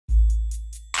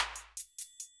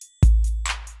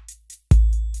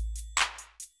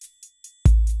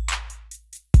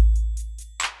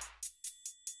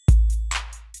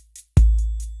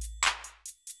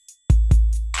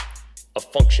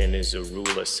function is a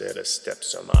ruler set of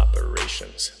steps of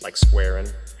operations, like squaring,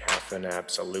 half an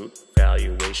absolute,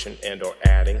 valuation, and or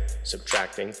adding,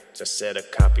 subtracting. It's a set of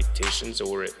computations,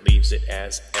 or it leaves it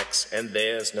as x, and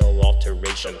there's no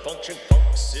alteration. The function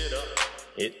funks it up.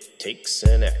 It takes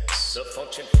an x. The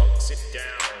function funks it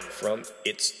down from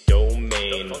its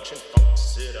domain. The function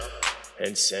funks it up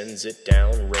and sends it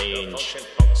down range. The function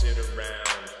funks it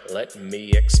around. Let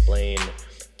me explain.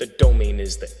 The domain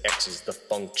is the x's the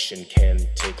function can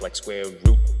take, like square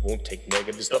root won't take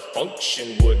negatives, the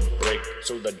function would break.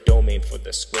 So the domain for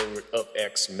the square root of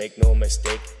x, make no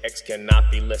mistake, x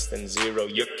cannot be less than 0.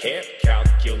 You can't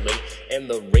calculate, and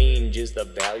the range is the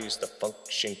values the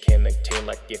function can attain.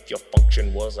 Like if your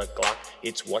function was a clock,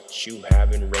 it's what you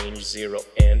have in range. 0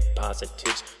 and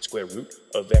positives, square root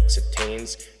of x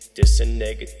attains. Dis and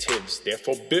negatives, they're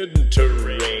forbidden to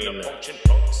reign. The function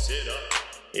funks it up.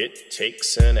 It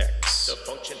takes an x. The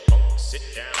function funks it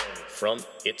down from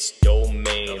its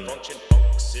domain. The function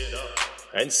funks it up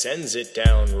and sends it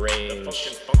down range. The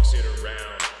function funks it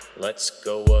around. Let's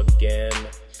go again.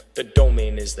 The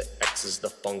domain is the x's the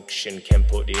function can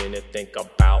put in it. Think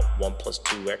about 1 plus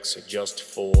 2x just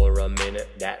for a minute.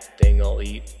 That thing'll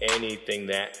eat anything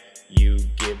that you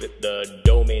give it. The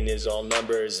domain is all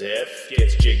numbers. F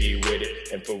gets jiggy with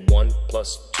it. And for 1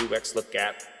 plus 2x, look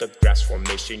at the graph's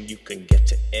formation. You can get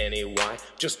to any y.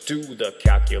 Just do the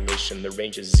calculation. The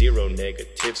range is 0,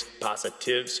 negatives,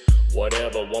 positives,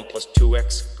 whatever. 1 plus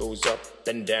 2x goes up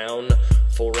and down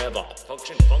forever.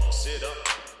 Function funks it up.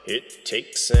 It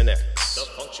takes an x. The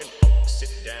function funks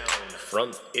it down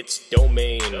from its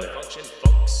domain. The function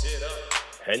funks it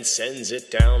up and sends it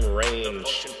down range. The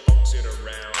function funks it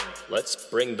around. Let's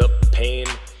bring the pain.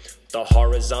 The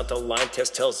horizontal line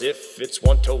test tells if it's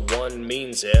 1 to 1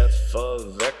 means f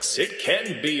of x. It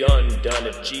can be undone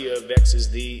if g of x is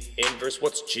the inverse.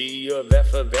 What's g of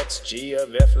f of x? G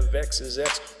of f of x is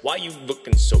x. Why you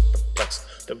looking so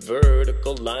perplexed? The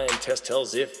vertical line test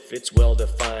tells if it's well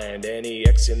defined. Any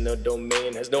x in the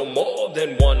domain has no more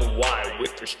than one y.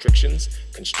 With restrictions,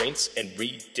 constraints, and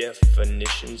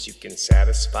redefinitions, you can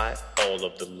satisfy all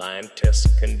of the line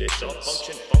test conditions. The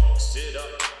function funks it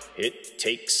up. It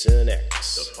takes an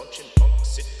x. The function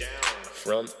funks it down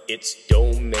from its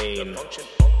domain. The function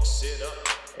funks it up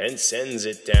and sends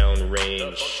it down range.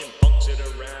 The function funks it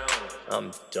around.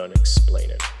 I'm done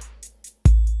explaining.